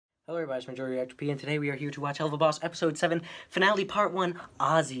Hello everybody, it's Majority Reactor P, and today we are here to watch Helluva Boss Episode 7, Finale Part 1,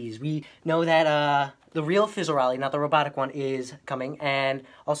 Ozzies. We know that the real Fizzle not the robotic one, is coming, and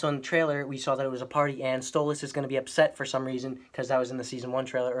also in the trailer we saw that it was a party, and Stolas is going to be upset for some reason, because that was in the Season 1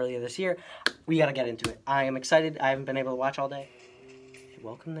 trailer earlier this year. We gotta get into it. I am excited. I haven't been able to watch all day.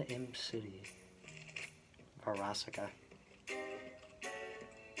 Welcome to Imp City. Varasika.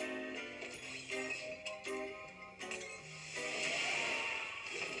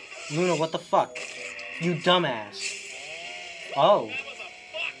 Luna, what the fuck? You dumbass. Oh. That was a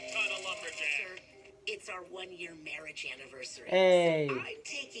fuck ton of lumberjack. Sir, it's our 1-year marriage anniversary. Hey. So I'm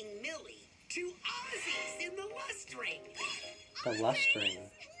taking Millie to Ozzie's in the Lust Ring. The Lust Ring. No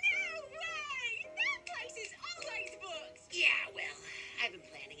way! That place is always booked! Yeah, well, I've been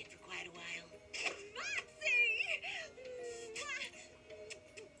planning it for quite a while. Moxie!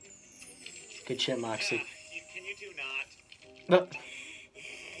 Good shit, Moxie. Can you do not?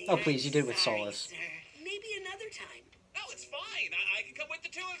 Oh, please, you did with Sorry, Solus. sir. Maybe another time. No, it's fine. I can come with the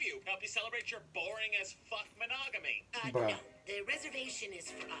two of you. Help you celebrate your boring as fuck monogamy. Bruh. No, the reservation is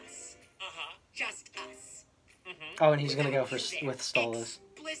for us. Uh-huh. Just us. Oh, and he's gonna go Without for you there. with Stolas.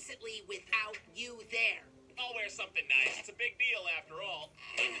 Explicitly without you there. I'll wear something nice. It's a big deal after all.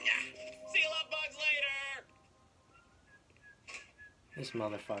 See you love bugs later. This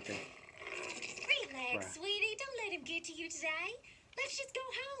motherfucker. Relax, sweetie. Don't let him get to you today. Let's just go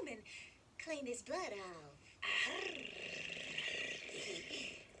home and clean this blood off.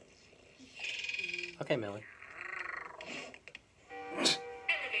 Okay, Millie. Elevator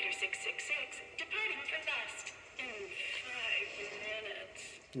 666, departing for Lust in 5 minutes.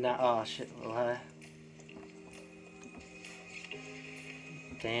 No, oh shit. What?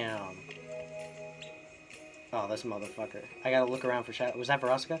 Damn. Oh, this motherfucker. I gotta look around for shadow. Was that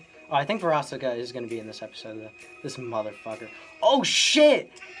Varasika? Oh, I think Varasika is gonna be in this episode, though. This motherfucker. Oh, shit!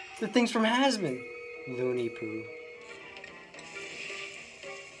 The thing's from Hasbin. Looney Poo.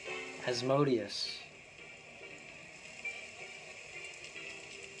 Asmodeus.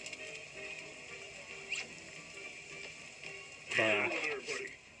 Hello,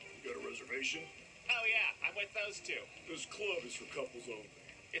 everybody. You got a reservation? Oh, yeah. I'm with those two. This club is for couples only.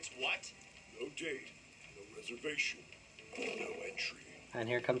 It's what? No date, no reservation, no entry. And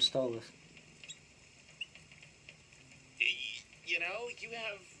here comes Stolas. You know, you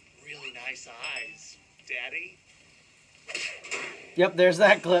have really nice eyes, Daddy. Yep, there's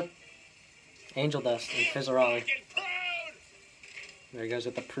that clip. Angel Dust and Fizzle. Fucking prude! There he goes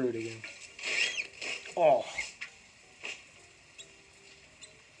with the prude again. Oh.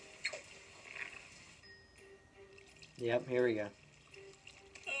 Yep, here we go.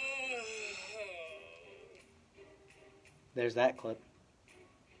 There's that clip.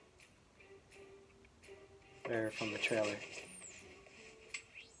 There from the trailer.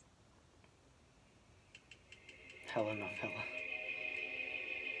 Hella no hella.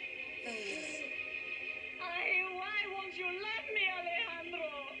 Why won't you let me, Alejandro?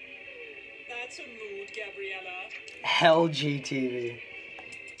 That's a mood, Gabriella. Hell GTV.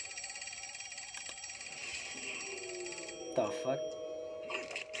 The fuck?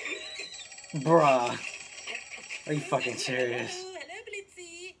 Bruh. Are you fucking serious? Hello,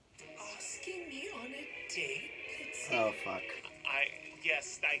 Blitzy. Asking me on a date, Blitzy? Oh fuck.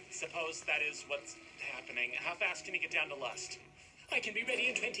 Yes, I suppose that is what's happening. How fast can you get down to Lust? I can be ready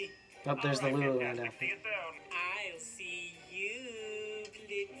in 20. Oh, there's the Lululemon fantastic. outfit. See you soon.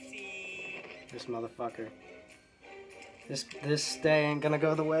 I'll see you, Blitzy. This motherfucker. This day ain't gonna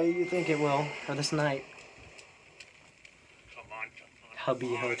go the way you think it will. Or this night. Come on.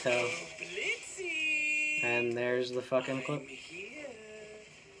 Hubby Hotel. Blitzy. And there's the fucking clip. I'm here.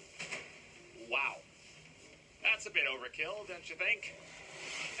 Wow. That's a bit overkill, don't you think?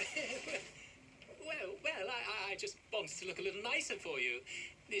 Well, I just wanted to look a little nicer for you.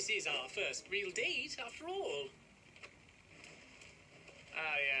 This is our first real date, after all.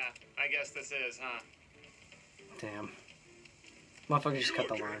 Oh, yeah. I guess this is, huh? Damn. Motherfucker just cut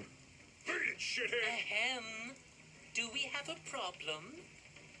the line. Beat it, shithead! Ahem. Do we have a problem?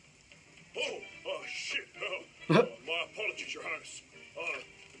 Oh, shit. My apologies, Your Highness.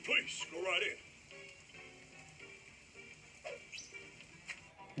 Please, go right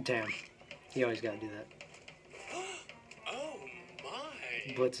in. Damn. You always gotta do that. Oh,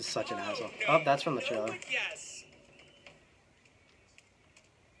 my. Blitz is such an asshole. Oh, that's from the trailer. No, yes.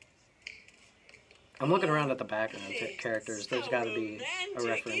 I'm looking around at the background characters. There's gotta be a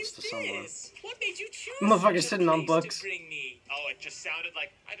reference to someone. What made you choose Motherfucker's such a sitting on place to books. bring me? Oh, it just sounded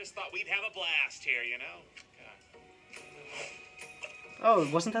like I just thought we'd have a blast here, you know? Oh,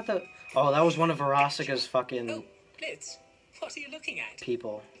 wasn't that the... Oh, that was one of Verosika's fucking Oh, Blitz, what are you looking at?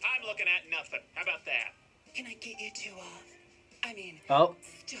 people. I'm looking at nothing. How about that? Can I get you two off? I mean, Oh,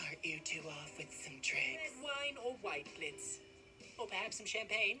 start you two off with some drinks. Red wine or white Blitz? Or perhaps some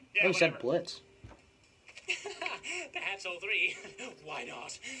champagne? Yeah, oh, he said whatever. Blitz. Perhaps all three. Why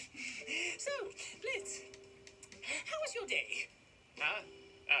not? So, Blitz, how was your day? Huh?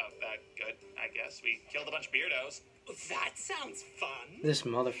 Oh, good, I guess. We killed a bunch of beardos. That sounds fun. This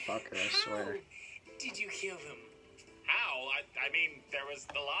motherfucker, I swear. How did you kill them? How? I mean, there was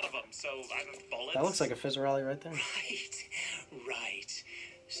a lot of them, so I don't know, bullets. That looks like a Fizzarelli right there. Right.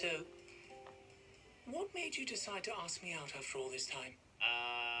 So, what made you decide to ask me out after all this time?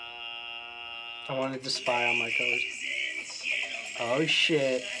 I wanted to spy on my code. Oh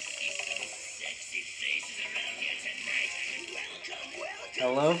shit.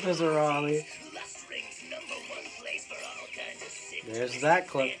 Hello, Fizzarelli. There's that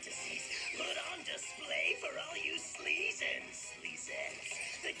clip. Put on display for all you sleaze and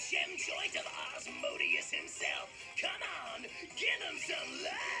sleazettes. The gem joint of Osmodeus himself. Come on, give him some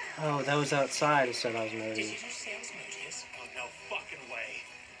love. Oh, that was outside. It said I was Did you maybe. just say Osmodeus? Oh, no fucking way.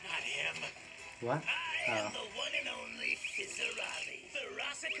 Not him. What? I am Oh. the one and only Fizzarelli.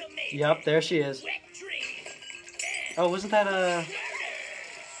 Ferocica Major. Yep, there she is. Wet dream. And Oh, wasn't that murder.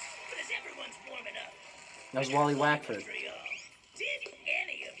 But as everyone's warming up, that was Wally Wackford. did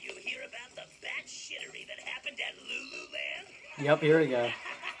any of you hear about the bat shittery that happened at Lululand? Yep, here we go.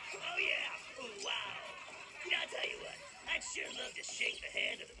 Oh yeah, wow. You know, I'll tell you what, I'd sure love to shake the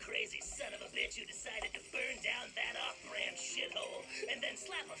hand of the crazy son of a bitch who decided to burn down that off-brand shithole and then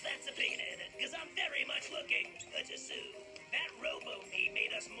slap a fat subpoena in it, because I'm very much looking to sue. That robo-me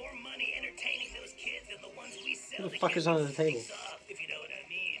made us more money entertaining those kids than the ones we sell. Who the fuck is under the table? Off, if you know what I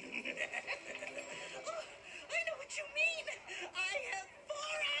mean. I know what you mean. I have 4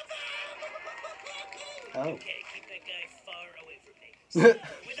 of them. Oh. Okay, keep that guy far away from me. So,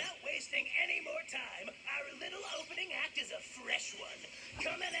 without wasting any more time, our little opening act is a fresh one.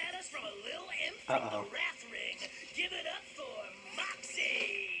 Coming at us from a little imp from the Wrath Ring. Give it up for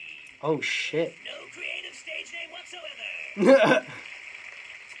Moxie. Oh shit. No creative stage name whatsoever.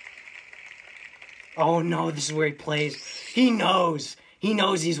 Oh no, this is where he plays. He knows. He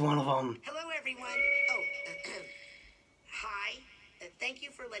knows he's one of them. Hello, everyone. Oh, hi. Thank you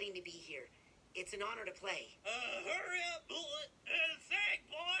for letting me be here. It's an honor to play. Hurry up, bullet. Sing,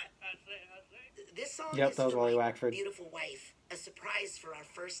 boy. I say. This song Yep, is that was for Wally my Wackford. beautiful wife. A surprise for our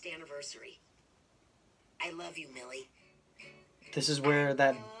first anniversary. I love you, Millie. This is where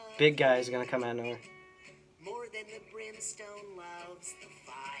that big guy is gonna come out of nowhere. More than the brimstone loves the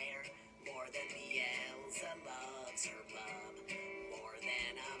fire. More than the Elsa loves her bub. More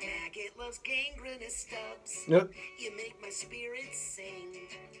than a maggot loves gangrenous stubs. Nope. You make my spirit sing.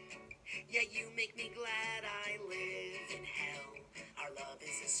 Yeah, you make me glad I live in hell. Our love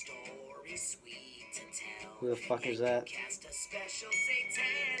is a story sweet to tell. Who the fuck Yeah, is that? you cast a special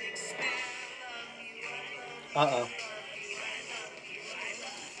satanic spell. Uh-oh.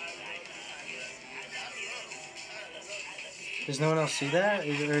 Does no one else see that?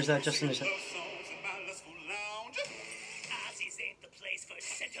 Or is that just in his head? Ozzie's ain't the place for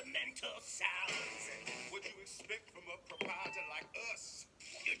sentimental sounds. What you expect from a proprietor like us?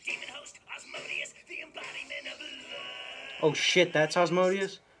 Your demon host, Osmodeus, the embodiment of love. Oh shit, that's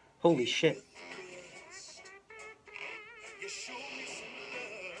Osmodeus? Holy shit. You show me some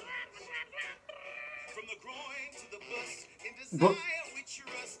love. From the groin to the bust, in But- desire we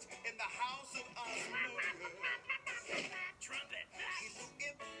trust in the house of Osmodeus. Trumpet. Hey, little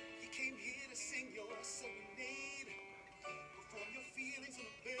imp, you came here to sing your serenade. Perform your feelings on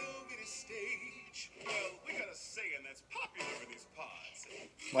a velvety stage. Well, we got a saying that's popular in these parts.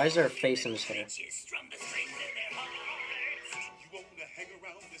 Why is there a face in his hair? Bitches strum the strings in their hearts. You wanna hang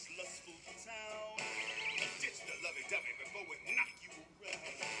around this lustful town? Ditch the lovey-dovey before we knock you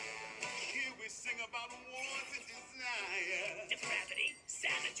around. Here we sing about wants and desire. Depravity,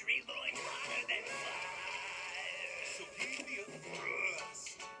 savagery, loin hotter than fire. So give me a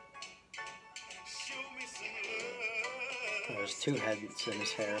thrust. Show me some love. There's 2 heads in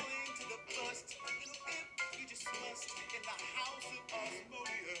his hair. Going to the bust, little imp, you just must in the house of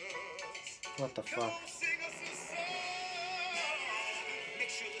Osmodeus. What the Come fuck? on, sing us a song. Make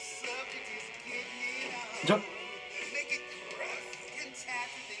sure the subject is getting it on. Jump. Make it rough and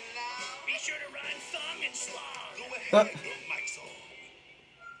taffy loud. Be sure to rhyme thong and schlong. Go ahead, your mic's on.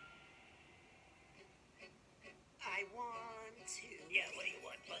 I want to. Yeah, what do you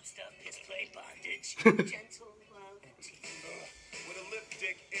want? Butt stuff, piss play, bondage, gentle love to you. With a lip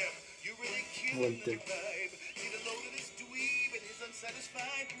dick imp, you really kill Lip the dick. vibe. Get a load of this dweeb and his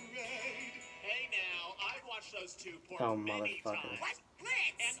unsatisfied pride. Hey now, I've watched those two porn Oh, many motherfucker. times. What?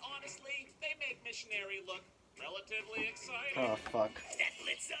 Blitz? And honestly, missionary look relatively exciting. Oh, fuck. That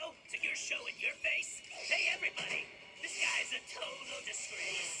Blitzo took your show in your face? Hey, everybody! This guy's a total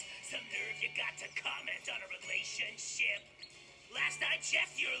disgrace. Some nerve you got to comment on a relationship. Last I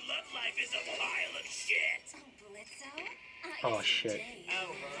checked, your love life is a pile of shit. Oh, Blitzo? Oh, shit.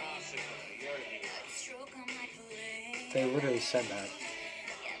 Oh, Veronica, you're here. Stroke on my plate. They literally said that.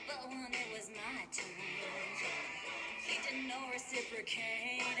 Yeah, but when it was my turn, he did no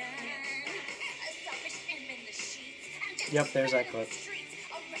reciprocating. A selfish imp in the sheets. I'm just Yep, there's that a clip. streets,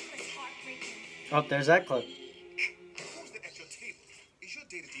 a reckless, heartbreaking. Oh, there's that clip. Who's that at your table? Is your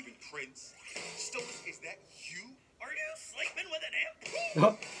date even Prince? Stolas, is that you? Are you sleeping with an imp?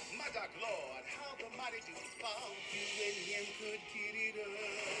 Oh, My dark Lord, how the mighty do fall. You and him could get it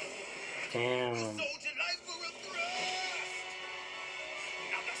up. damn. Sold your life for a thrust.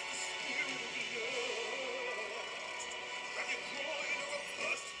 Now that's the spirit of the lust. Grab your groin or a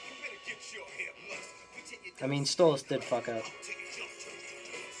bust. You better get your hair mussed. We take it I mean, Stolas did fuck up. till you jump to the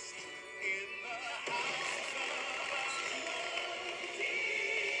dust. In the house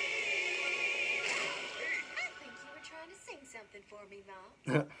I think you were trying to sing something for me, Mom.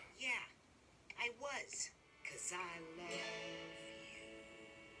 Yeah, I was. 'Cause I love you.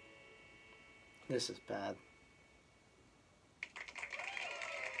 This is bad.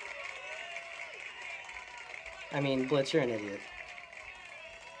 I mean, Blitz, you're an idiot.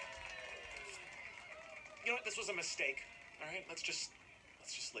 You know what? This was a mistake. All right, let's just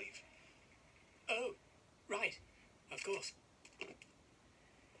leave. Oh, right. Of course.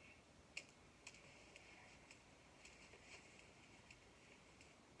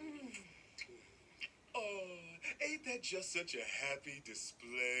 Oh, ain't that just such a happy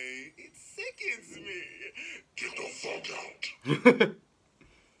display? It sickens me. Get the fuck out.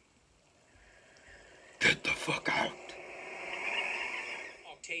 Get the fuck out.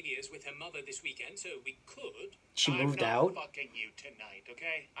 Octavia's with her mother this weekend, so we could. She I'm moved not out? fucking you tonight,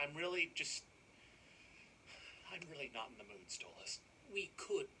 okay? I'm really not in the mood, Stolas. We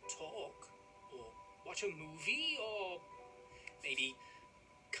could talk, or watch a movie, or maybe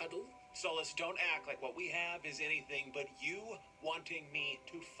cuddle. Stolas, don't act like what we have is anything but you wanting me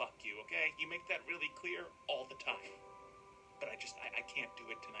to fuck you, okay? You make that really clear all the time. But I can't do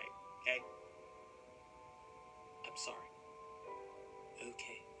it tonight, okay? I'm sorry.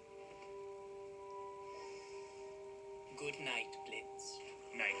 Okay. Good night, Blitz.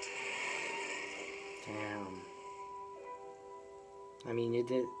 Night. Damn. I mean, you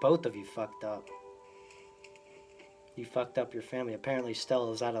did. Both of you fucked up. You fucked up your family. Apparently,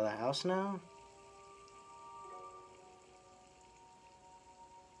 Stella's out of the house now.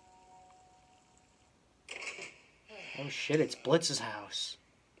 Oh shit! It's Blitz's house.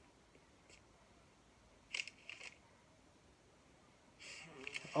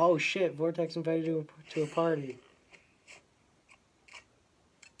 Oh shit! Vortex invited you to a party.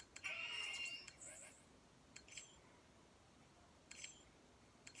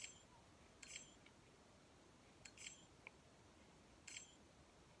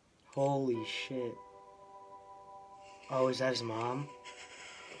 Holy shit. Oh, is that his mom?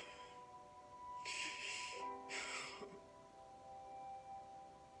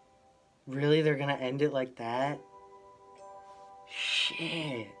 Really? They're gonna end it like that?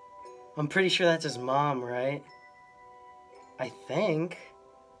 Shit. I'm pretty sure that's his mom, right? I think.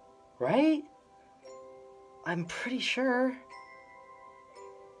 Right? I'm pretty sure.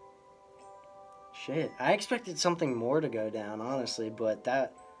 Shit. I expected something more to go down, honestly, but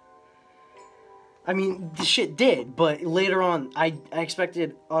that... I mean, the shit did, but later on, I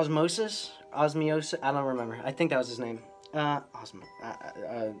expected osmosis? Osmosis? I don't remember. I think that was his name. Yeah,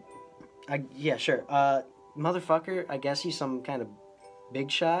 sure. Motherfucker, I guess he's some kind of big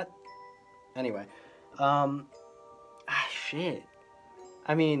shot. Anyway. Shit.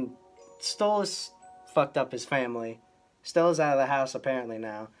 I mean, Stolas fucked up his family. Stella's out of the house apparently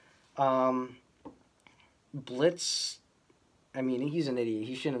now. Blitz, I mean, he's an idiot.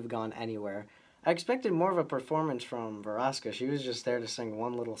 He shouldn't have gone anywhere. I expected more of a performance from Veronica. She was just there to sing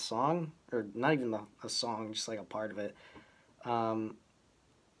one little song. Or not even a song, just like a part of it.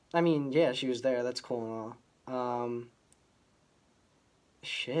 I mean, yeah, she was there. That's cool and all.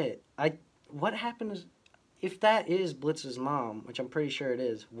 Shit. What happened is... If that is Blitz's mom, which I'm pretty sure it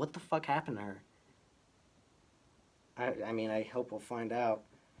is, what the fuck happened to her? I mean, I hope we'll find out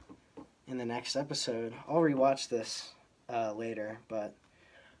in the next episode. I'll rewatch this later, but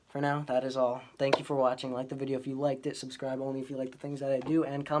for now, that is all. Thank you for watching. Like the video if you liked it. Subscribe only if you like the things that I do.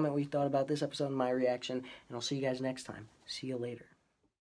 And comment what you thought about this episode and my reaction. And I'll see you guys next time. See you later.